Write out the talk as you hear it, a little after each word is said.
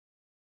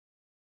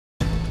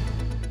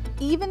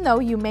Even though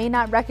you may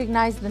not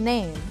recognize the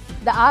name,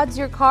 the odds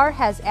your car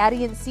has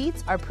Adient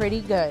seats are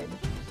pretty good.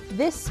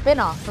 This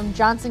spin-off from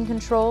Johnson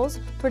Controls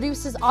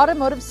produces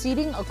automotive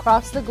seating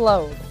across the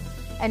globe.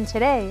 And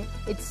today,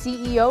 its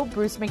CEO,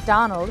 Bruce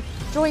McDonald,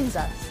 joins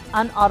us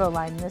on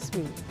Autoline this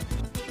week.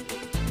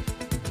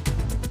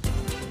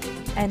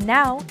 And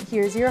now,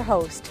 here's your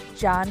host,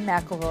 John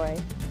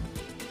McElroy.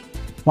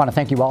 I want to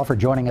thank you all for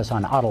joining us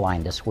on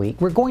Autoline this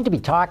week. We're going to be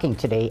talking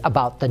today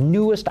about the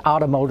newest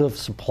automotive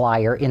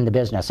supplier in the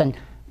business. And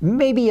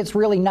maybe it's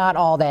really not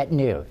all that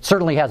new. It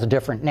certainly has a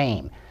different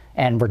name.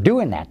 And we're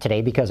doing that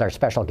today because our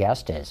special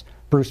guest is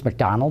Bruce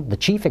McDonald, the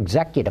Chief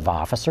Executive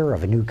Officer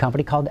of a new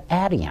company called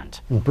Adient.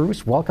 And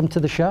Bruce, welcome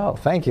to the show.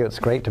 Thank you. It's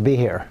great to be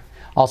here.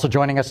 Also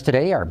joining us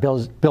today are Bill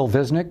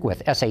Visnick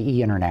with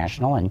SAE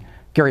International and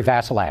Gary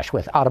Vasilash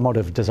with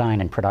Automotive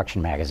Design and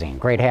Production Magazine.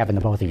 Great having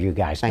the both of you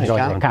guys to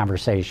join the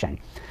conversation.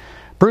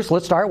 Bruce,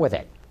 let's start with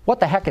it. What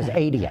the heck is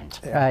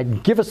Adient?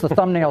 Give us the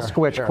thumbnail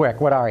switch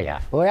quick. What are you?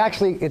 Well,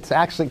 it's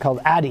actually called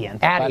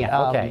Adient. Adient,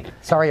 okay.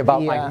 Sorry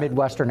about my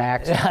Midwestern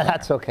accent.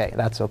 That's okay.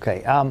 That's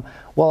okay.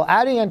 Well,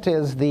 Adient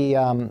is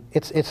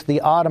it's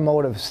the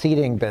automotive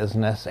seating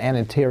business and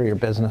interior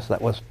business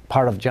that was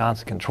part of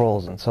Johnson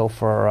Controls, and so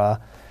for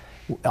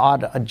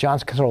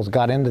Johnson Controls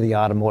got into the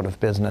automotive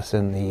business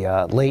in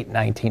the late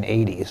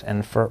 1980s,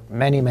 and for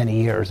many,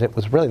 many years it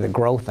was really the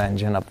growth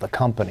engine of the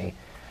company.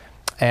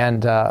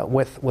 And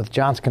with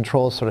Johnson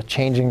Controls sort of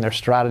changing their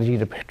strategy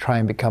to try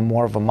and become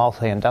more of a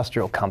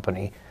multi-industrial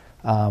company,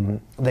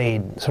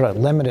 they sort of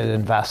limited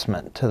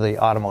investment to the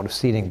automotive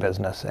seating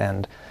business.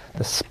 And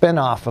the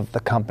spin-off of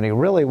the company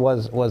really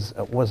was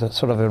a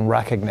sort of in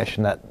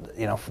recognition that,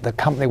 you know, if the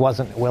company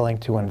wasn't willing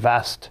to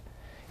invest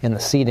in the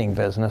seating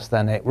business,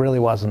 then it really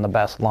wasn't the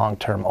best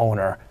long-term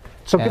owner.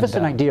 So give us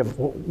an idea of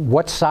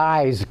what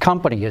size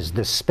company is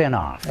this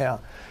spin-off? Yeah.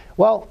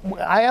 Well,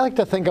 I like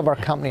to think of our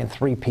company in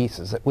three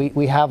pieces.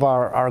 We have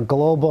our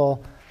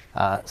global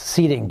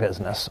seating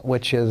business,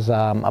 which is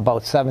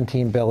about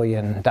 $17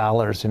 billion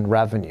in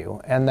revenue.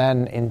 And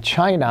then in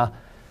China,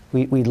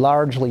 we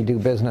largely do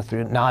business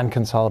through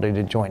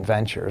non-consolidated joint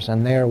ventures.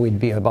 And there we'd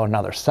be about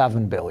another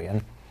 $7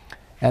 billion.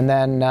 And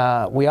then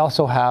we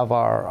also have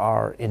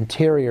our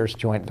interiors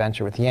joint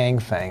venture with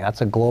Yanfeng.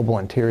 That's a global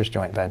interiors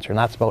joint venture, and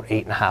that's about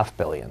 $8.5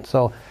 billion.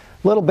 So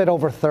a little bit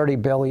over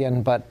 $30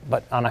 billion, but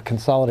on a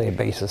consolidated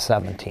basis,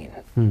 17.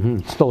 Mm-hmm.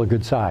 Still a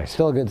good size.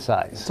 Still a good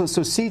size. So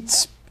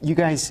seats, you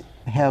guys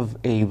have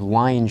a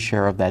lion's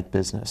share of that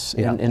business.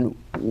 Yeah. And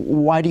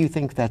why do you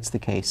think that's the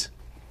case?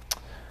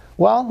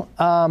 Well,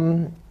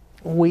 I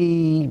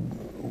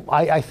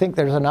think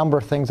there's a number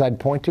of things I'd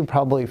point to.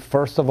 Probably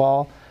first of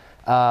all,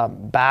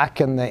 back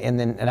in the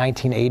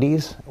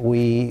 1980s,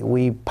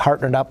 we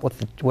partnered up with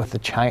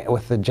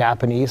the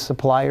Japanese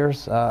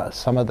suppliers,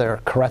 some of their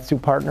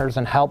Keiretsu partners,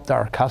 and helped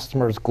our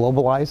customers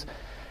globalize.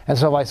 And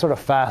so if I sort of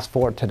fast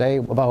forward today,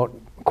 about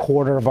a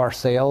quarter of our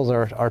sales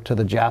are to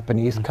the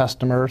Japanese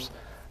customers.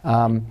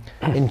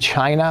 In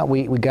China,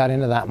 we got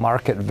into that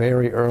market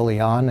very early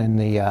on in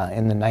the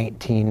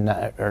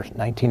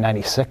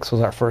 1996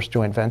 was our first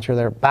joint venture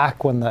there,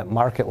 back when the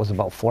market was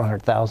about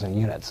 400,000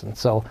 units. And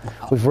so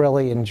we've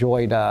really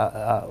enjoyed,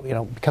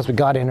 because we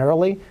got in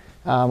early,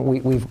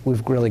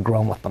 we've really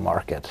grown with the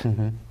market.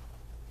 Mm-hmm.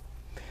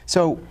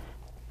 So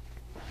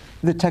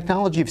the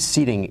technology of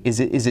seating, is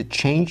it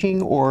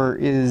changing, or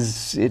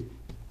is it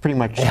pretty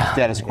much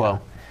status quo? Yeah.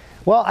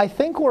 Well, I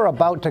think we're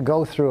about to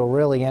go through a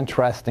really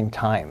interesting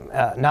time,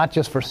 not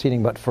just for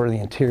seating, but for the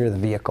interior of the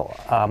vehicle.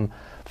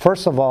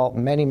 First of all,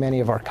 many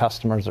of our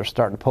customers are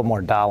starting to put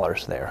more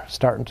dollars there,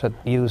 starting to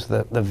use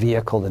the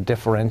vehicle to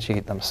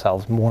differentiate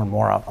themselves more and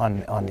more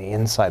on the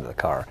inside of the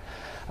car.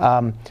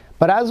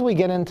 But as we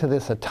get into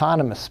this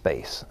autonomous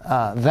space,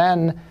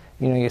 then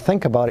you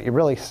think about it, you're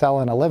really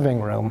selling a living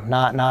room,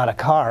 not a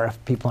car,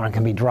 if people aren't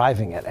going to be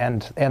driving it.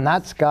 And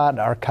that's got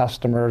our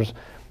customers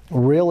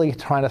really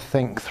trying to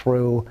think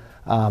through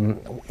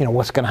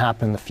what's going to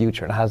happen in the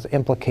future. It has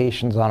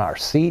implications on our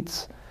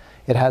seats.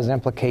 It has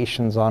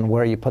implications on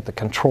where you put the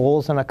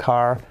controls in a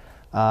car,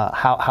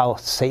 how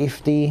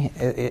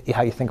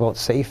you think about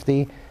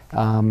safety,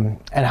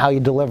 and how you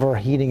deliver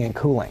heating and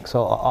cooling.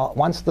 So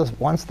once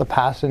the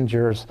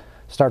passengers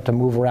start to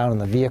move around in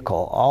the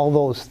vehicle, all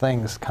those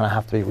things kind of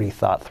have to be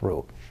rethought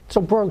through.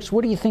 So Brooks,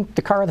 what do you think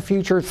the car of the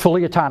future,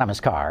 fully autonomous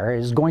car,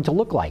 is going to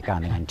look like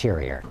on the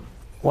interior?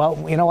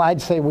 Well,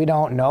 I'd say we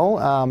don't know,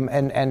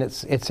 and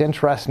it's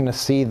interesting to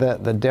see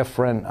the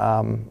different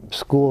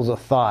schools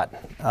of thought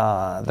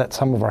that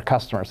some of our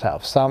customers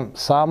have.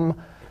 Some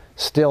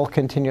still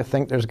continue to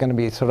think there's going to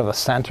be sort of a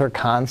center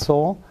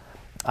console.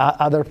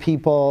 Other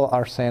people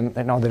are saying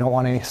they don't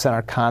want any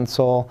center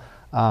console.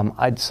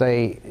 I'd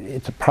say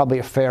it's probably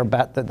a fair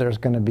bet that there's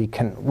going to be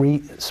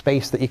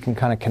space that you can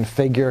kind of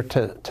configure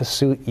to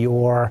suit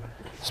your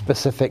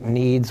specific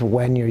needs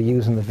when you're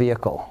using the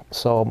vehicle.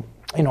 So,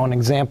 an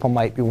example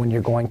might be when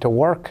you're going to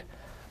work,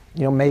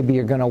 maybe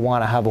you're going to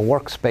want to have a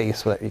workspace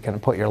so that you can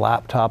put your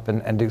laptop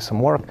and do some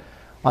work.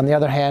 On the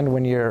other hand,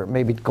 when you're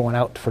maybe going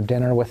out for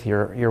dinner with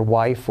your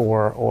wife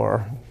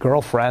or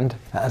girlfriend,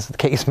 as the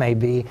case may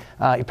be,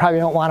 you probably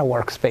don't want a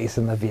workspace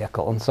in the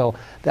vehicle. And so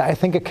I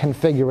think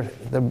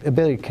the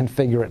ability to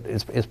configure it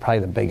is probably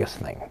the biggest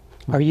thing.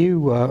 Are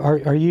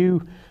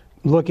you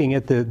looking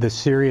at the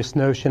serious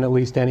notion, at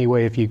least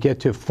anyway, if you get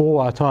to full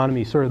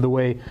autonomy, sort of the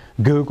way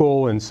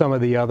Google and some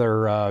of the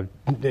other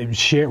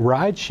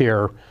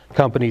ride-share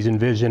companies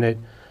envision it,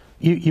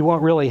 you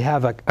won't really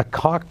have a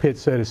cockpit,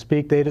 so to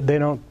speak. They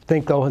don't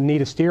think they'll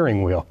need a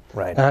steering wheel.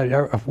 Right.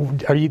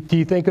 Do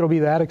you think it'll be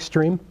that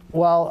extreme?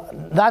 Well,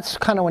 that's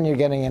kind of when you're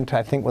getting into,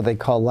 I think, what they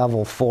call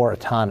level 4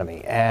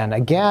 autonomy. And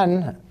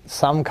again,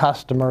 some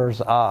customers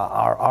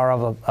are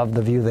of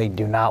the view they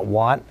do not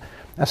want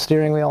a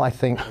steering wheel. I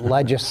think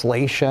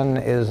legislation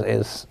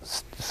is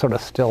sort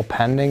of still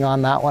pending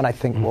on that one. I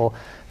think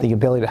the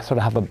ability to sort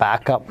of have a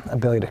backup,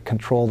 ability to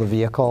control the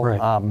vehicle.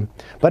 Right.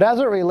 But as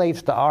it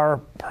relates to our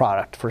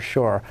product, for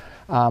sure,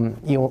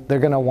 they're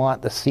going to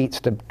want the seats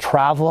to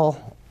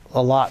travel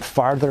a lot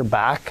farther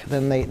back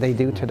than they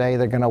do today.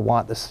 They're going to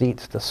want the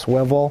seats to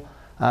swivel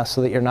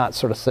so that you're not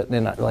sort of sitting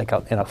in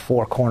a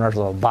four corners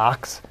of a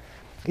box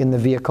in the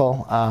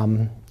vehicle.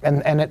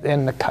 And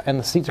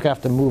the seats are going to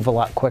have to move a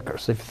lot quicker.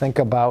 So if you think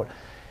about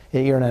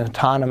you're in an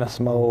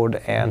autonomous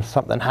mode and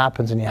something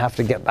happens and you have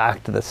to get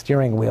back to the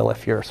steering wheel,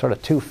 if you're sort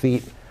of 2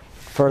 feet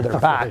further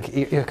back,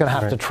 you're going to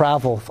have to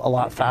travel a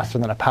lot faster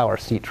than a power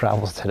seat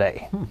travels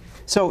today.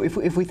 So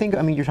if we think,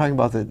 I mean, you're talking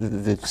about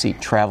the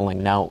seat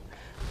traveling. Now,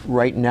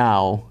 right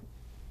now,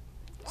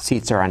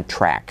 seats are on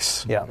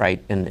tracks,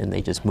 right? And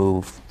they just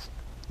move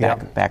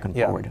back and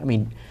forward. I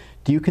mean,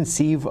 do you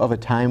conceive of a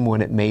time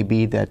when it may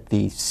be that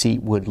the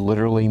seat would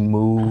literally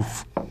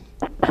move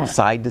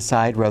side to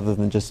side rather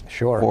than just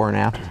fore and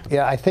aft?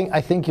 Yeah, I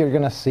think you're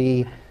going to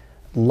see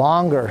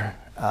longer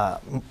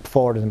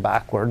forward and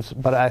backwards,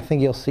 but I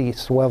think you'll see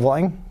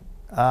swiveling,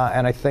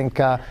 and I think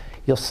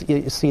you'll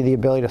see the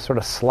ability to sort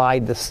of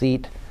slide the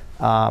seat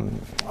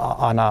on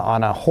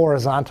a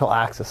horizontal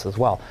axis as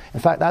well. In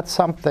fact, that's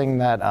something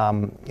that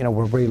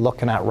we're really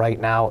looking at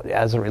right now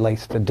as it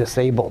relates to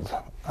disabled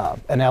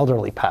and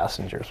elderly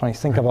passengers. When you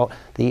think about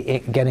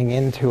getting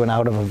into and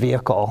out of a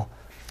vehicle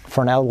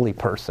for an elderly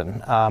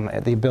person,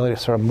 the ability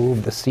to sort of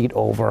move the seat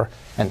over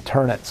and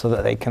turn it so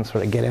that they can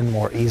sort of get in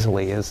more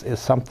easily is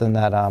something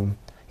that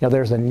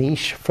there's a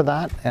niche for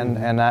that,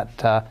 and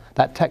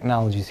that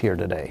technology is here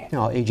today.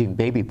 Aging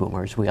baby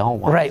boomers, we all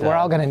want. Right, we're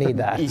all going to need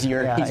that.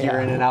 easier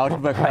in and out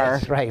of a car.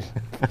 Right.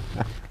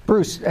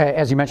 Bruce,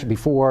 as you mentioned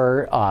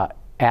before,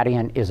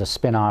 Adient is a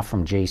spin-off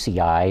from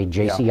JCI.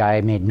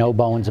 JCI made no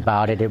bones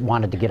about it. It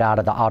wanted to get out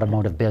of the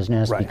automotive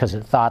business because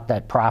it thought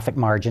that profit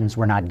margins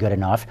were not good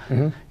enough.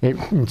 It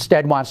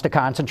instead wants to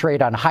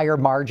concentrate on higher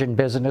margin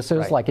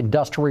businesses like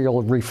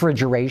industrial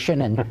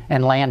refrigeration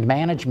and land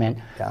management.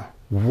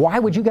 Why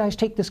would you guys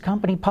take this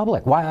company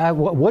public?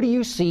 What do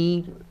you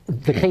see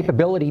the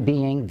capability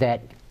being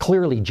that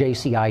clearly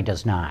JCI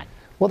does not?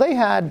 Well, they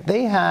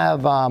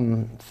have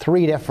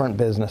 3 different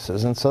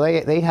businesses, and so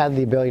they had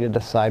the ability to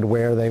decide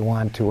where they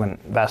want to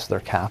invest their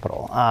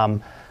capital.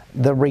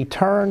 The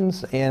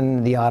returns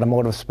in the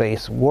automotive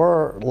space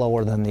were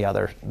lower than the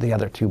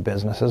other 2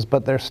 businesses,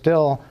 but they're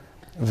still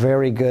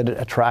very good,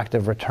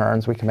 attractive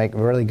returns. We can make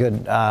really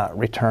good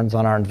returns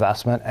on our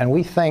investment, and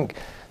we think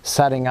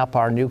setting up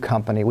our new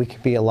company, we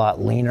could be a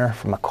lot leaner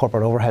from a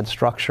corporate overhead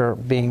structure,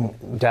 being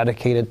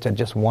dedicated to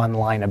just one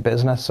line of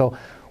business. So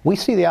we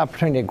see the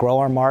opportunity to grow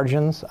our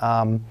margins.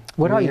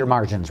 What are your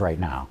margins right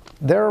now?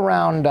 They're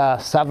around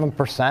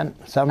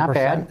 7%. Not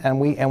bad. And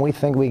we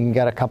think we can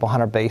get a couple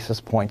hundred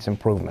basis points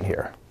improvement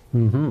here.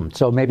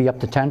 So maybe up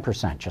to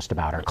 10%, just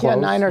about, or close.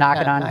 Yeah, 9 or 10.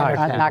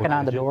 Knocking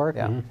on the door.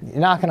 Yeah,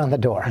 knocking on the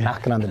door.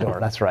 Knocking on the door.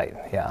 That's right.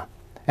 Yeah,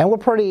 and we're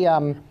pretty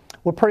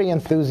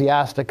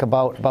enthusiastic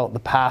about the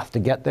path to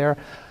get there.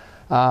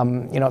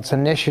 It's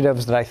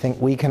initiatives that I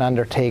think we can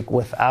undertake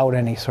without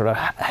any sort of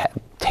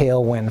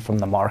tailwind from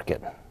the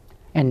market.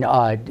 And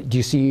do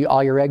you see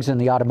all your eggs in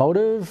the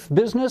automotive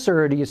business,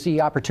 or do you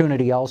see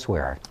opportunity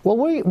elsewhere? Well,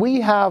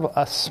 we have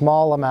a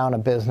small amount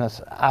of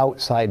business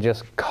outside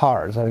just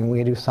cars. I mean,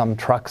 we do some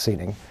truck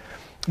seating.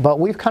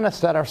 But we've kind of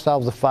set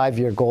ourselves a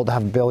 5-year goal to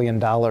have $1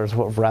 billion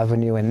of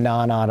revenue in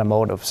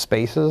non-automotive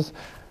spaces.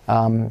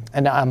 And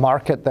a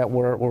market that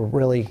we're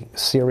really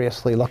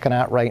seriously looking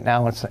at right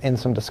now, it's in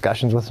some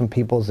discussions with some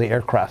people, is the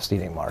aircraft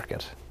seating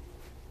market.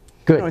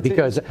 Good,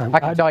 because I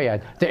can tell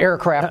you, the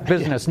aircraft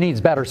business needs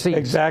better seats.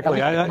 Exactly.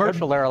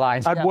 Commercial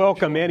airlines. I'd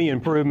welcome any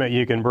improvement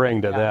you can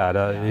bring to that.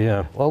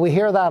 Well, we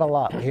hear that a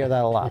lot.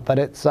 But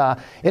it's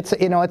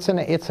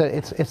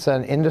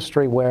an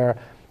industry where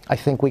I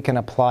think we can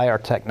apply our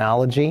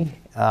technology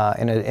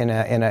in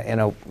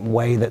a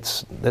way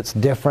that's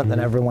different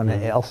than everyone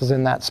else is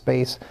in that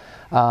space.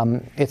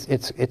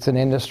 It's an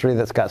industry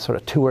that's got sort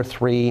of 2 or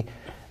 3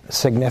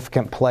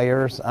 significant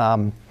players.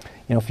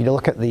 If you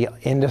look at the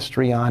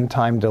industry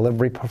on-time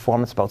delivery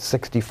performance, about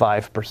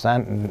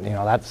 65%, and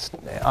that's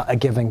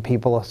giving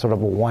people a sort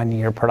of a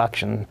 1-year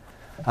production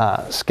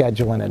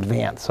schedule in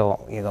advance. So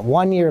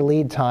 1 year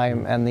lead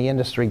time, and the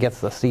industry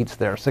gets the seats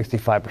there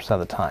 65% of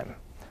the time.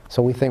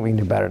 So we think we can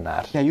do better than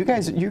that. Yeah, you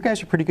guys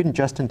are pretty good in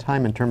just in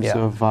time in terms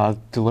of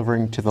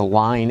delivering to the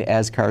line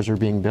as cars are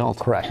being built.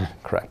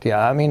 Correct.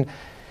 Yeah, I mean,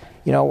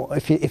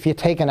 if you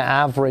take an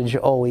average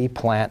OE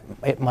plant,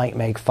 it might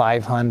make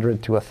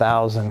 500 to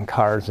 1,000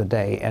 cars a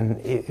day, and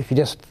if you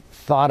just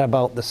thought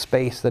about the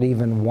space that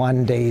even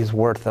 1 day's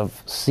worth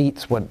of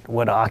seats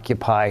would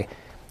occupy,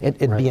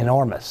 it'd be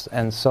enormous.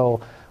 And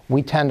so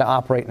we tend to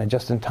operate in a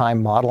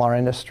just-in-time model, our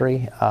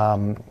industry,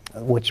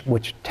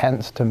 which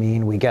tends to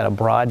mean we get a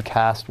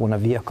broadcast when a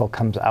vehicle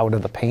comes out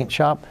of the paint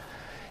shop,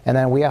 and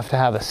then we have to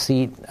have a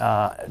seat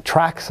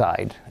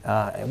trackside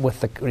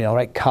with the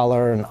right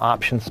color and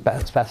option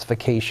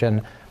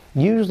specification.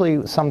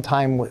 Usually,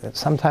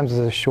 sometimes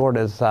as short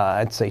as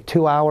I'd say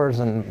 2 hours,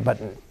 but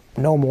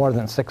no more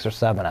than 6 or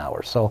 7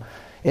 hours. So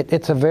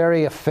it's a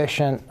very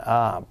efficient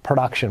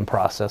production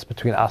process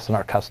between us and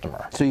our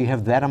customer. So you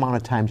have that amount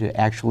of time to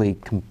actually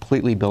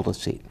completely build a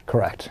seat.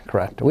 Correct.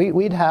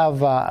 We'd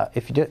have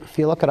if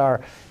you look at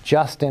our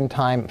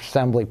just-in-time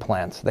assembly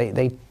plants,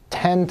 they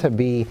tend to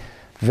be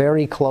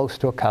very close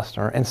to a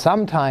customer, and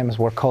sometimes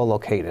we're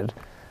co-located,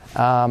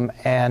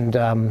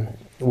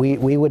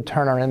 we would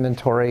turn our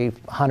inventory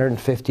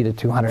 150 to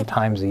 200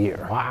 times a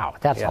year. Wow,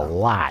 that's a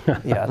lot.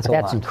 Yeah,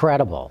 that's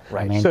incredible.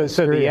 Right. I mean,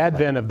 so the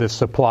advent of the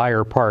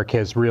supplier park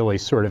has really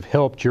sort of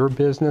helped your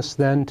business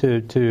then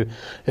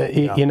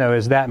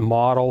as that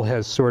model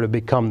has sort of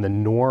become the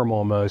norm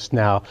almost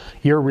now.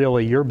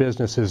 Your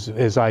business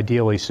is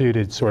ideally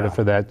suited sort of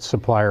for that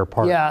supplier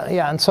park.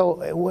 Yeah. And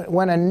so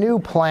when a new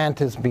plant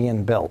is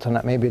being built,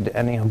 and maybe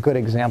a good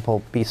example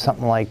would be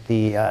something like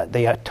the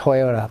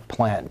Toyota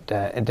plant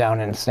down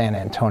in San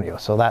Antonio,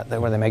 so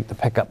where they make the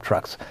pickup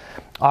trucks.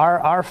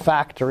 Our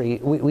factory,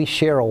 we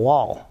share a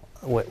wall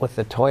with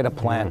the Toyota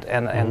plant,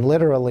 and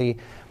literally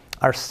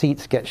our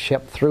seats get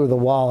shipped through the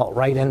wall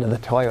right into the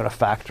Toyota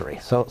factory.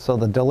 So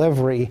the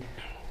delivery,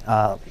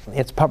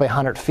 it's probably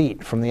 100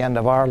 feet from the end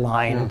of our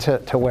line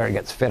to where it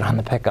gets fit on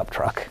the pickup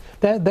truck.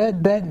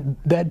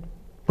 That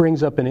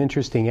brings up an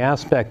interesting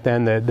aspect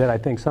then that I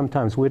think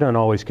sometimes we don't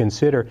always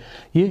consider.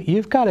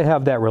 You've got to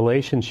have that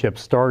relationship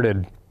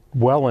started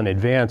well in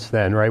advance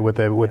then, right, with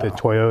a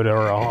Toyota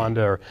or a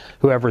Honda or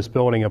whoever's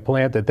building a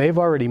plant, that they've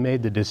already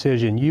made the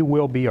decision, you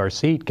will be our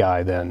seat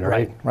guy then,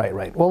 right?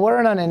 Right. Well,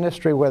 we're in an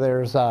industry where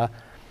there's 4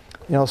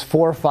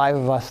 or 5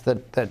 of us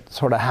that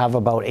sort of have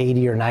about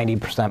 80 or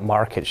 90%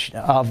 market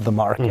of the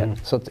market.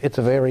 So it's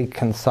a very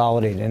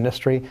consolidated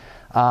industry.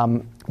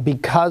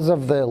 Because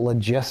of the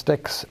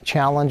logistics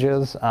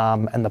challenges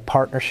and the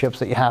partnerships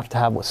that you have to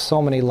have with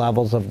so many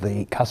levels of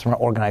the customer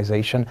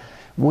organization,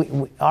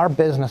 our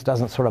business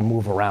doesn't sort of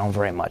move around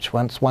very much.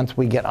 Once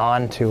we get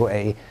onto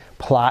a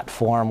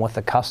platform with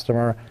a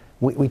customer,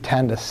 we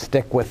tend to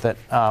stick with it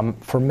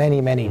for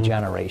many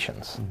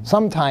generations.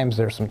 Sometimes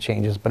there's some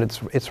changes, but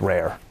it's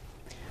rare.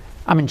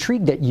 I'm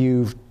intrigued that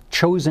you've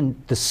chosen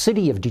the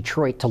city of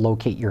Detroit to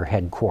locate your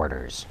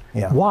headquarters.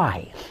 Yeah.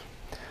 Why?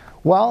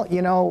 Well,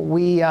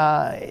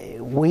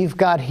 we've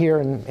got here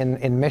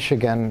in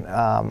Michigan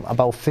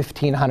about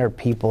 1,500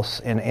 people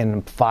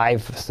in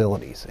 5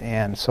 facilities,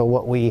 and so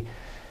what we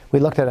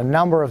looked at a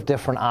number of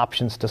different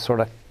options to sort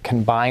of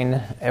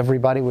combine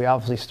everybody. We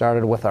obviously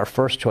started with our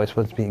first choice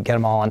was to get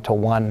them all into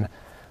one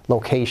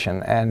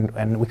location,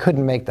 and we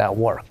couldn't make that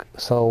work.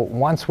 So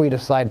once we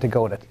decided to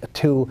go to a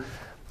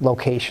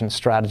 2-location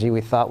strategy, we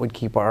thought we'd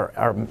keep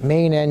our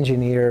main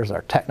engineers,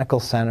 our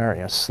technical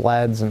center,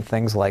 sleds and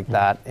things like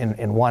that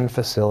in one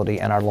facility,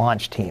 and our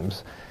launch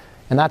teams.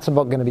 And that's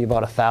going to be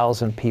about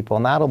 1,000 people,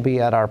 and that'll be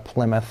at our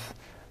Plymouth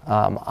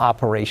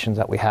operations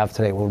that we have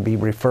today. We'll be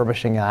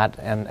refurbishing that,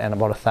 and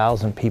about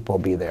 1,000 people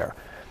will be there.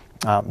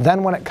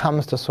 Then when it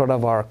comes to sort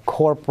of our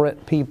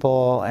corporate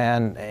people,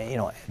 and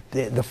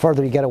the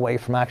further you get away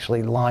from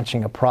actually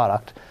launching a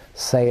product,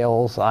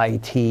 sales,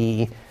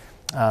 IT,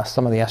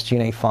 some of the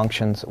SG&A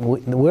functions,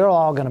 we're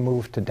all going to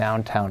move to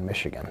downtown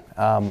Michigan.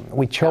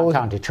 We chose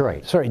downtown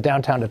Detroit. Sorry,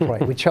 downtown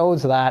Detroit. We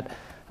chose that.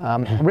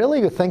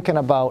 Really, you're thinking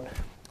about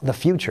the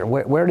future.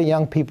 Where do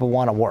young people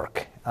want to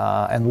work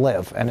and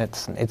live? And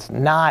it's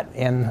not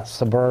in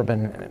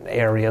suburban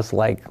areas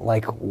like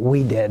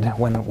we did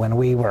when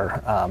we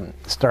were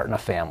starting a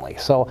family.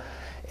 So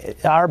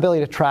our ability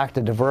to attract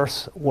a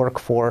diverse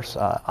workforce,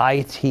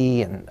 IT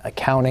and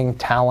accounting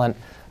talent,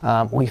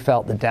 we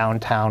felt the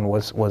downtown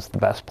was the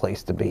best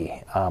place to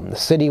be. The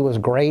city was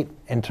great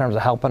in terms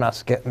of helping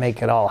us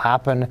make it all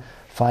happen,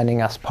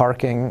 finding us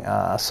parking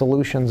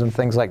solutions and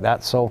things like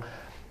that. So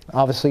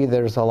obviously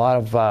there's a lot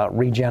of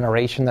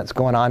regeneration that's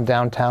going on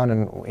downtown,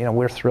 and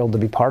we're thrilled to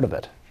be part of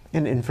it.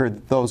 And for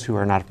those who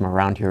are not from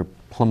around here,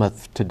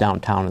 Plymouth to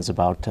downtown is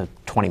about a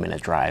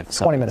 20-minute drive.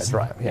 So 20-minute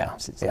drive, yeah.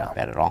 It's not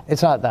bad at all.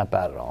 It's not that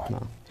bad at all.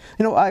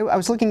 No. I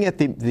was looking at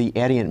the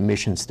Adient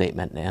mission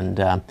statement,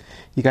 and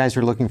you guys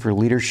are looking for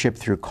leadership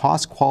through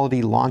cost,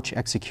 quality, launch,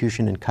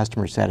 execution, and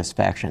customer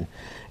satisfaction.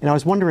 And I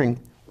was wondering,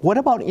 what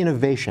about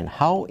innovation?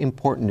 How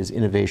important is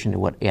innovation to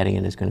what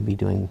Adient is going to be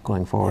doing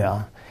going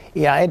forward?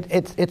 Yeah,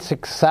 it's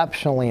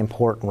exceptionally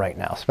important right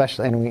now,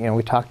 especially, and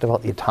we talked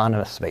about the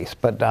autonomous space,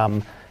 but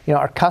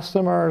our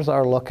customers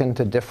are looking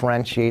to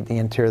differentiate the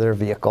interior of their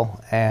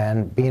vehicle,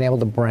 and being able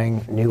to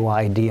bring new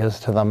ideas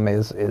to them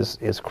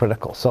is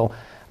critical. So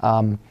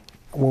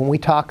when we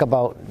talk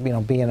about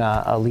being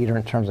a leader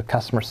in terms of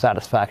customer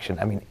satisfaction,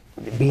 I mean,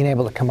 being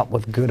able to come up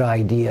with good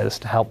ideas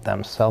to help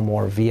them sell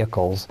more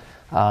vehicles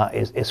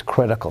is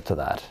critical to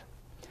that.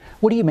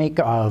 What do you make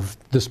of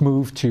this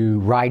move to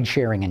ride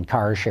sharing and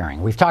car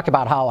sharing? We've talked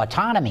about how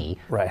autonomy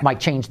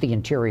might change the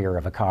interior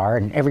of a car,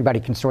 and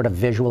everybody can sort of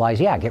visualize,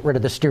 get rid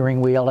of the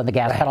steering wheel and the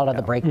gas pedal and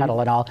the brake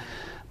pedal and all.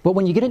 But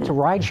when you get into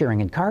ride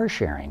sharing and car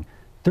sharing,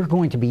 they're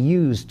going to be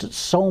used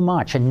so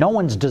much, and no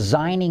one's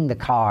designing the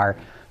car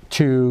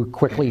to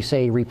quickly,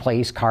 say,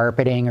 replace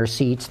carpeting or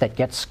seats that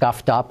get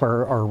scuffed up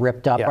or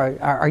ripped up.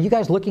 Are you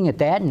guys looking at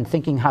that and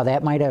thinking how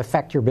that might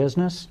affect your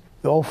business?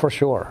 Oh, for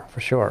sure.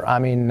 I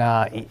mean,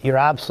 you're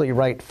absolutely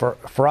right.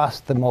 For us,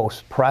 the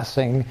most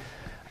pressing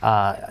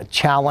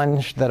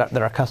challenge that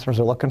our customers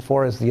are looking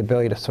for is the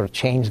ability to sort of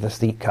change the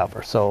seat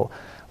cover. So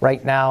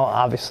right now,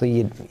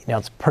 obviously,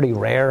 it's pretty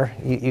rare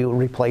you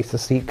replace the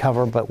seat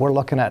cover, but we're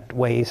looking at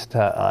ways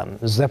to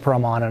zipper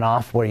them on and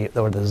off where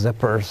the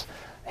zipper's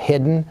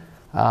hidden.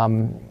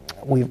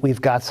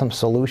 We've got some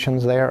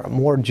solutions there.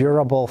 More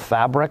durable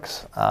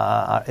fabrics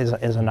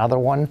is another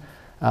one.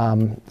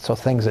 So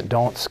things that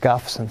don't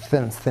scuff, and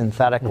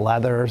synthetic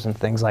leathers and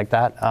things like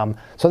that.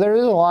 So there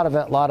is a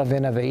lot of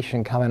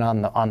innovation coming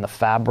on the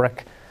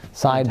fabric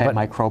side.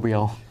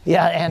 Antimicrobial.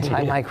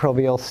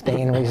 Antimicrobial,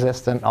 stain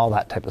resistant, all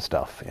that type of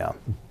stuff. Yeah.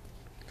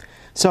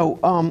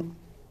 So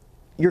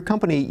your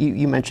company,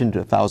 you mentioned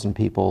 1,000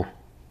 people,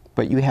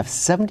 but you have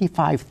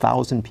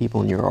 75,000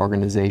 people in your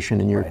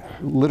organization, and you're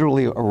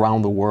literally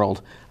around the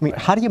world. I mean,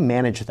 how do you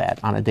manage that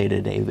on a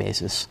day-to-day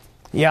basis?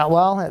 Yeah,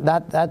 well,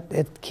 that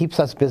it keeps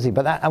us busy.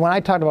 But when I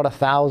talked about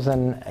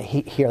 1,000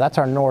 here, that's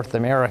our North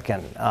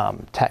American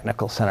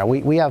technical center.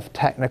 We have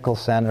technical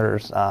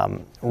centers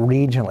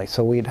regionally.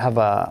 So we'd have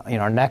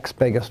our next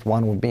biggest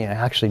one would be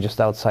actually just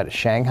outside of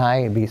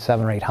Shanghai. It'd be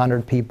 700 or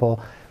 800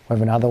 people. We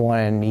have another one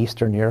in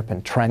Eastern Europe,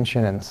 in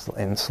Trenčín,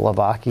 in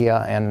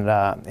Slovakia, and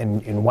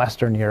in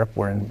Western Europe,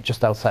 we're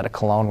just outside of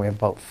Cologne. We have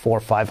about 400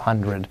 or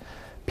 500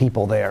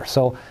 people there.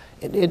 So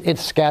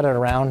it's scattered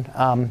around.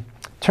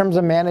 In terms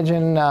of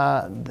managing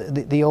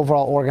the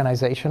overall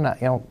organization,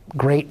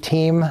 great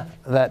team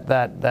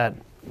that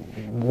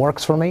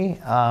works for me.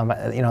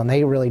 And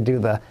they really do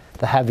the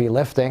heavy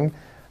lifting.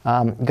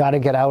 Got to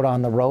get out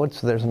on the road,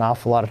 so there's an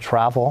awful lot of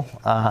travel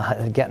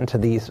getting to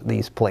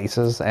these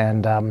places,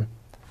 and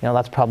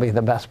that's probably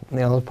the best.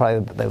 Those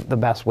probably the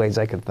best ways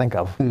I could think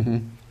of. Mm-hmm.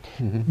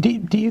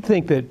 Mm-hmm. Do you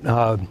think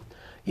that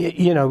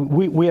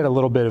we had a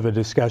little bit of a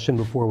discussion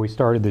before we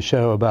started the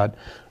show about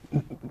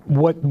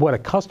what a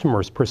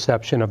customer's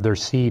perception of their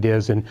seat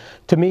is, and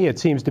to me it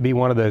seems to be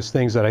one of those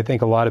things that I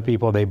think a lot of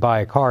people, they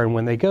buy a car, and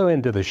when they go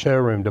into the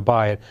showroom to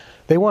buy it,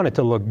 they want it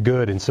to look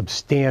good and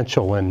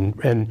substantial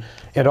and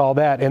all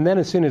that, and then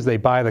as soon as they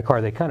buy the car,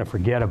 they kind of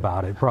forget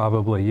about it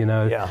probably,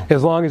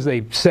 as long as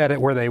they set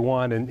it where they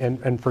want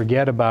and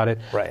forget about it.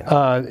 Right.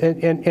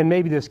 And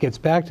maybe this gets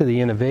back to the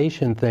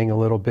innovation thing a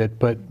little bit,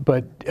 but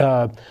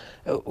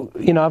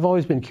I've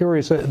always been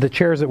curious. The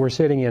chairs that we're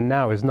sitting in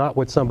now is not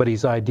what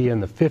somebody's idea in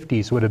the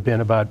 50s would have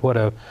been about what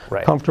a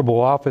comfortable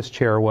office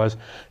chair was.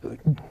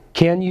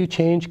 Can you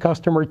change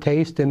customer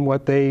taste in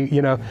what they,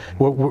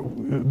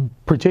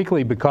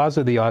 particularly because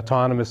of the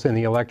autonomous and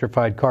the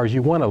electrified cars,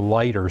 you want a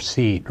lighter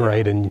seat,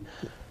 right? And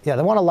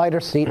they want a lighter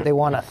seat. They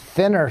want a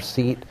thinner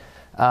seat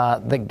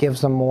that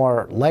gives them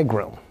more leg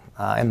room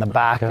in the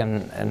back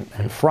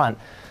and front.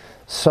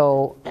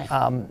 So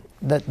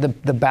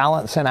the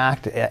balancing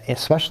act,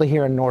 especially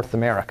here in North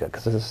America,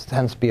 because this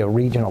tends to be a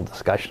regional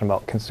discussion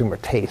about consumer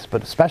taste,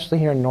 but especially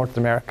here in North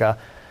America,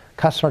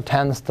 customer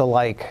tends to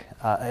like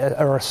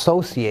or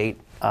associate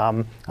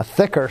a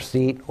thicker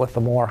seat with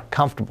a more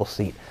comfortable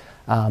seat.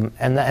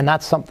 And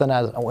that's something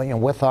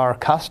with our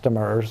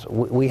customers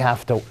we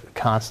have to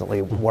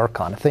constantly work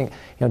on. I think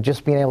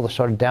just being able to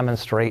sort of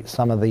demonstrate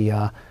some of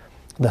the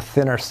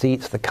thinner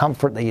seats, the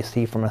comfort that you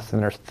see from a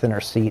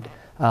thinner seat.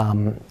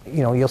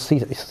 You'll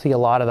see a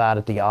lot of that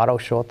at the auto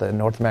show, at the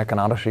North American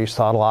Auto Show. You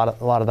saw a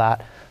lot of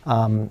that.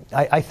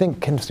 I think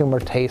consumer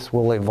taste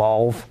will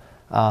evolve,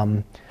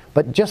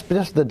 but just the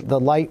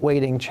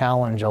lightweighting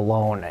challenge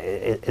alone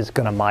is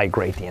going to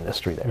migrate the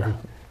industry there.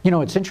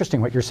 Mm-hmm. It's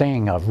interesting what you're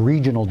saying of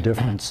regional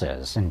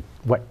differences and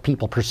what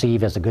people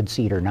perceive as a good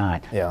seat or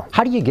not. Yeah.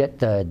 How do you get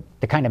the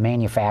kind of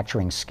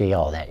manufacturing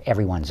scale that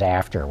everyone's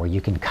after, where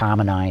you can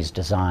commonize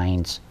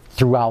designs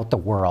throughout the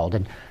world?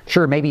 And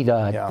sure, maybe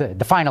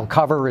the final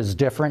cover is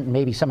different, and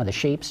maybe some of the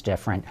shape's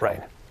different.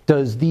 Right.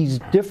 Does these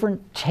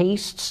different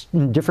tastes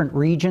in different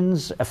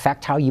regions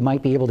affect how you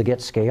might be able to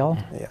get scale?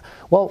 Yeah.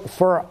 Well,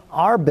 for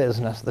our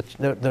business,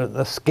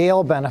 the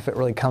scale benefit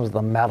really comes to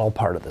the metal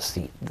part of the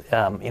seat.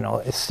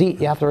 A seat,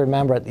 you have to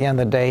remember, at the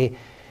end of the day,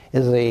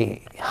 is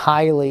a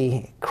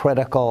highly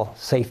critical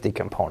safety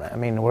component. I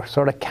mean, we're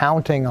sort of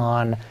counting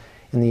on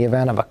in the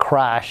event of a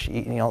crash,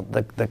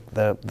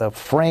 the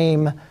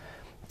frame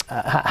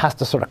has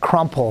to sort of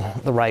crumple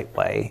the right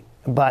way,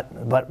 but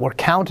we're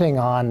counting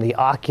on the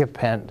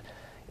occupant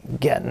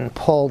getting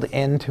pulled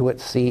into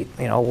its seat,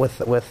 with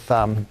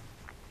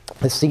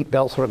the seat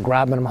belt sort of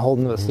grabbing them,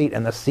 holding the seat,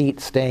 and the seat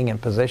staying in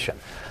position.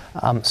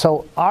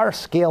 So our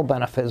scale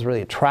benefit is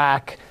really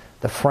track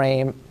the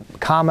frame,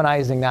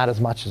 commonizing that as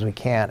much as we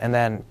can, and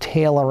then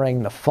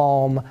tailoring the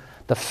foam,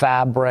 the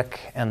fabric,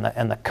 and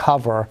the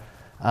cover,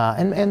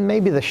 and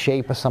maybe the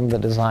shape of some of the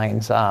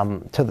designs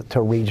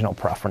to regional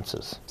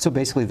preferences. So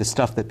basically the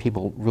stuff that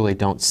people really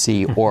don't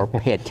see or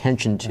pay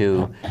attention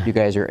to, you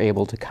guys are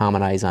able to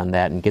commonize on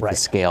that and get the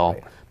scale.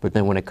 Right. But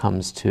then when it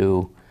comes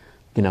to,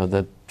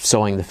 the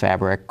sewing the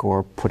fabric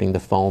or putting the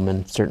foam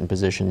in certain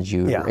positions,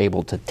 you are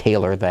able to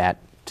tailor that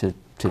to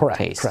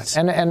tastes. Correct.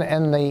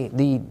 And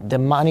the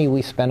money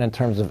we spend in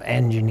terms of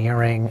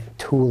engineering,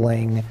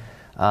 tooling,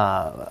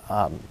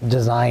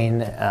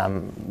 design,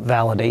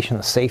 validation,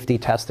 the safety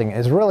testing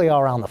is really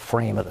all around the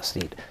frame of the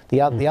seat.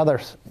 The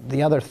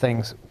other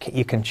things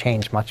you can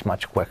change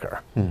much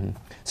quicker. Mm-hmm.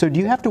 So do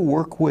you have to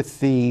work with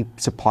the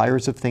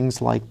suppliers of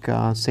things like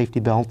safety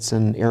belts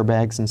and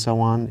airbags and so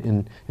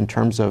on in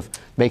terms of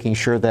making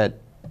sure that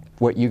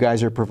what you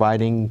guys are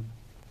providing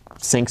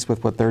syncs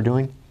with what they're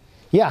doing?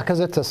 Yeah, because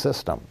it's a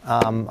system.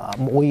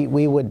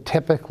 We would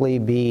typically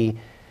be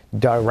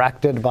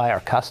directed by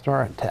our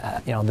customer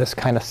to this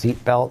kind of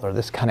seat belt or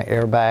this kind of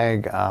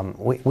airbag.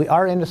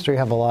 Our industry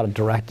have a lot of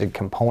directed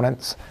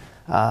components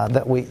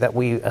that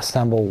we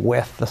assemble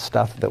with the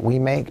stuff that we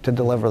make to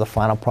deliver the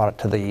final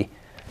product to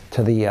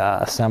the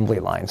assembly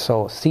line.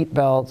 So seat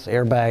belts,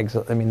 airbags,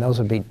 those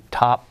would be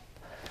top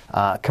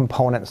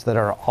components that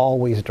are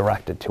always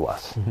directed to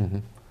us. Mm-hmm.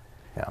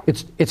 Yeah.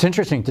 It's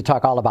interesting to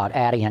talk all about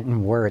Adient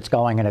and where it's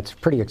going, and it's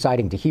pretty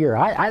exciting to hear.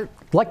 I'd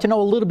like to know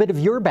a little bit of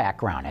your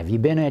background. Have you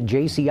been at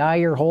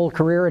JCI your whole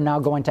career and now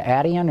going to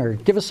Adient, or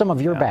give us some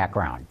of your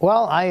background?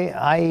 Well,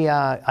 I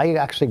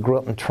actually grew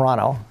up in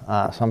Toronto,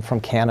 so I'm from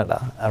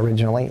Canada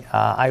originally.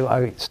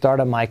 I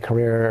started my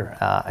career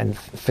in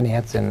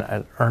finance in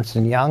Ernst &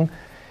 Young,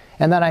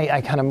 and then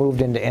I kind of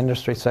moved into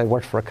industry, so I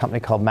worked for a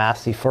company called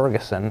Massey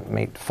Ferguson,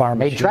 made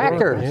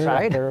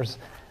tractors.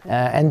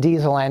 And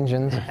diesel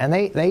engines, and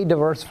they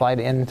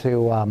diversified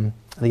into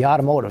the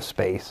automotive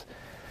space,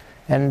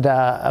 and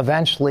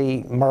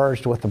eventually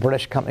merged with a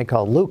British company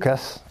called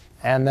Lucas,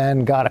 and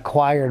then got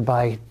acquired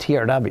by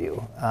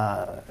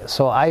TRW.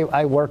 So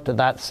I worked at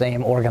that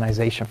same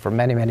organization for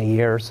many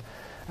years,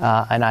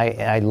 and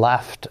I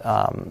left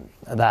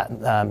that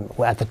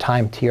at the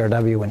time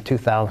TRW in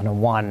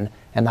 2001,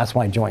 and that's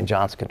when I joined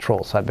Johnson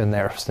Controls. So I've been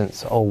there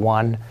since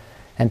 2001.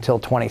 Until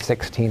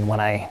 2016, when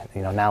I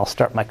now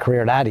start my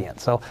career at Adient.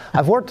 So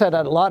I've worked at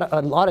a lot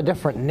of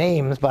different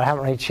names, but I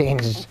haven't really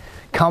changed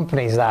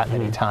companies that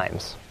many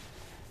times.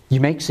 You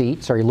make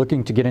seats. Are you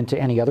looking to get into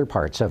any other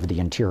parts of the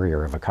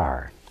interior of a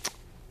car?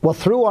 Well,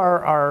 through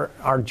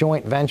our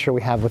joint venture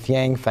we have with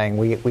Yanfeng,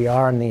 we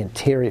are in the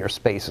interior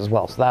space as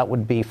well. So that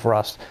would be for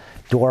us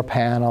door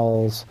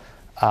panels,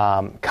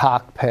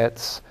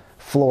 cockpits,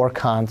 floor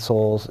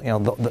consoles,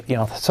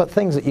 so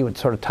things that you would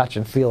sort of touch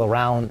and feel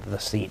around the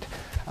seat.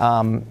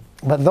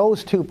 But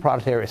those two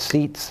product areas,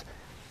 seats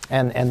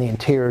and the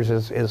interiors,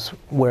 is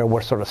where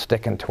we're sort of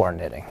sticking to our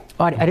knitting.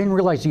 I didn't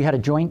realize you had a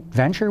joint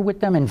venture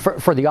with them. And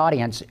for the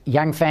audience,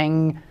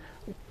 Yanfeng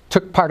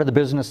took part of the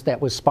business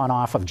that was spun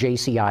off of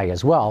JCI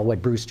as well,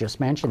 what Bruce just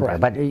mentioned. Correct.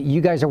 There. But you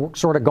guys are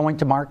sort of going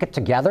to market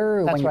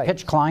together when you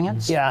pitch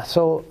clients? Yeah,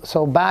 so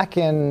back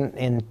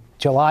in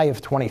July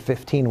of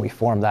 2015, we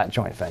formed that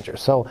joint venture.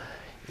 So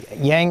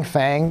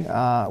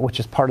Yanfeng,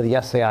 which is part of the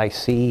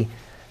SAIC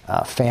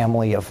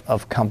family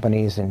of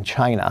companies in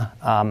China,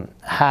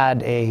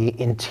 had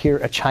a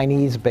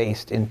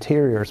Chinese-based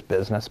interiors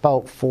business,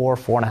 about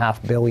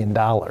 $4.5 billion,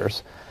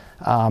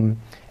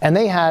 and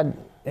they had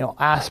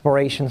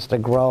aspirations to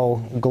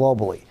grow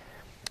globally.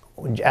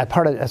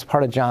 As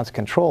part of Johnson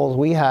Controls,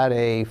 we had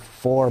a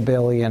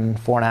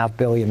 $4.5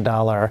 billion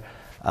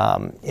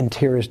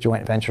interiors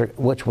joint venture,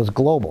 which was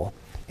global.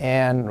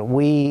 And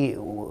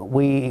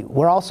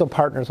we're also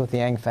partners with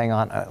Yanfeng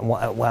on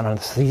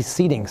the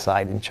seating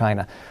side in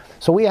China.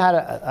 So we had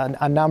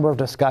a number of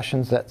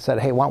discussions that said,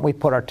 hey, why don't we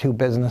put our two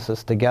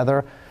businesses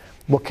together?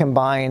 We'll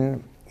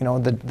combine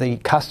the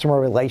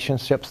customer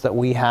relationships that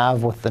we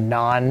have with the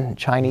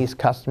non-Chinese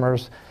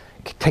customers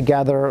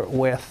together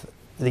with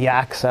the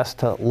access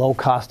to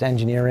low-cost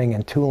engineering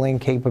and tooling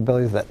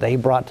capabilities that they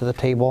brought to the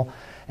table.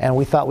 And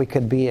we thought we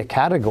could be a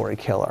category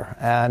killer.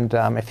 And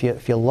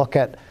if you look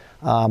at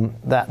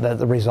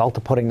the result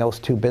of putting those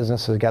two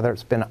businesses together,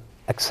 it's been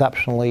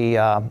exceptionally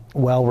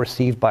well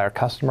received by our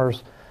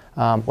customers.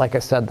 Like I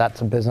said,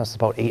 that's a business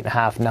about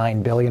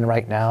 $8.5–9 billion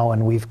right now,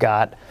 and we've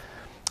got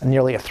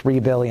nearly a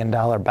 $3 billion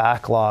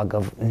backlog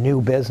of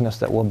new business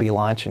that we'll be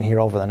launching here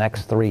over the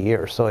next 3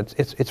 years. So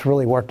it's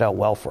really worked out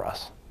well for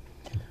us.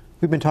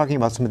 We've been talking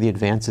about some of the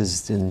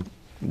advances in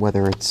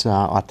whether it's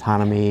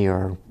autonomy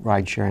or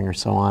ride sharing or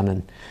so on,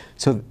 and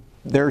so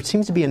there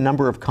seems to be a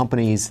number of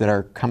companies that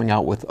are coming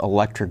out with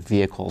electric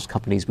vehicles,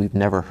 companies we've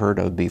never heard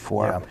of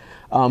before.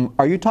 Yeah.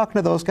 Are you talking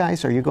to those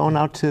guys? Are you going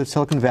out to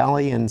Silicon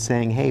Valley and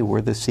saying, hey,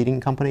 we're the seating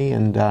company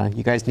and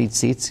you guys need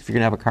seats if you're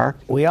going to have a car?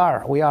 We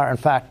are. In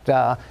fact,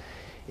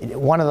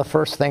 one of the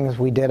first things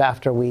we did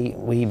after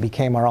we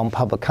became our own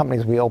public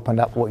companies, we opened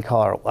up what we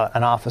call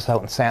an office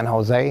out in San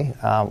Jose.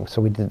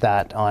 So we did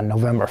that on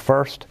November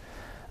 1st.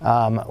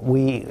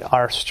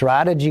 Our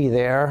strategy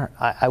there,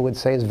 I would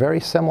say, is very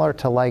similar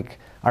to like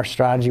our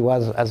strategy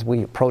was as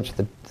we approached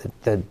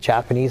the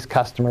Japanese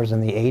customers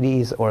in the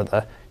 80s or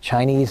the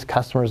Chinese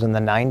customers in the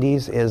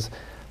 90s is,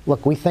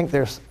 look, we think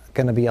there's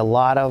going to be a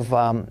lot of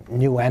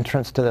new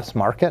entrants to this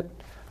market.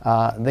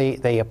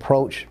 They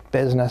approach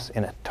business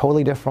in a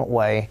totally different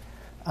way.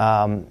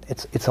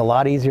 It's a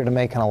lot easier to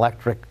make an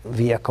electric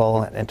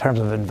vehicle in terms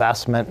of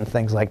investment and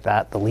things like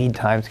that. The lead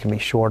times can be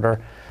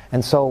shorter.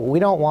 And so we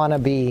don't want to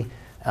be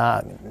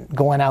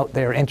going out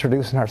there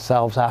introducing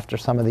ourselves after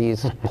some of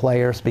these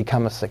players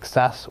become a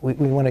success. We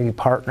want to be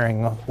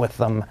partnering with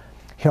them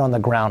here on the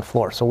ground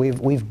floor. So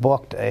we've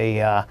booked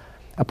a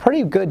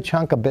pretty good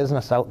chunk of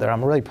business out there.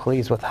 I'm really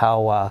pleased with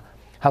how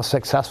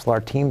successful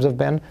our teams have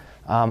been.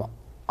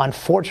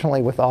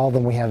 Unfortunately, with all of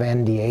them, we have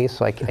NDAs,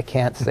 so I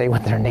can't say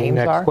what their names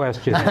are. Next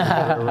question.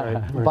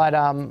 Right. But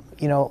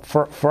you know,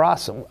 for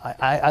us,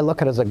 I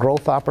look at it as a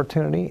growth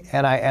opportunity,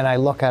 and I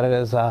look at it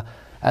as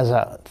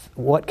a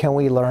what can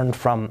we learn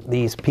from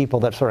these people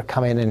that sort of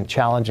come in and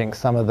challenging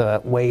some of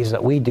the ways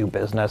that we do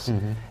business,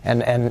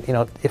 and you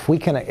know, if we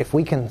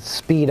can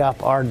speed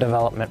up our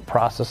development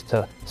process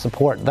to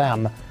support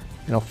them.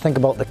 You know, think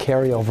about the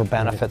carryover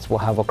benefits we'll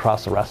have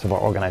across the rest of our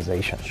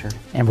organization. Sure.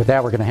 And with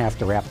that, we're going to have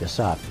to wrap this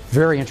up.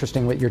 Very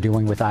interesting what you're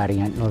doing with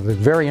Adient.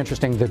 Very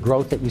interesting the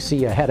growth that you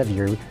see ahead of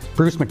you.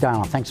 Bruce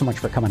McDonald, thanks so much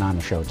for coming on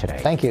the show today.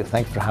 Thank you.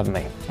 Thanks for having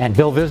me. And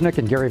Bill Visnick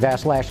and Gary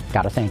Vaslash,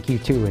 got to thank you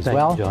too as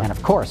well. Thank you, John. And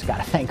of course, got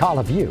to thank all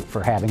of you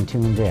for having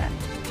tuned in.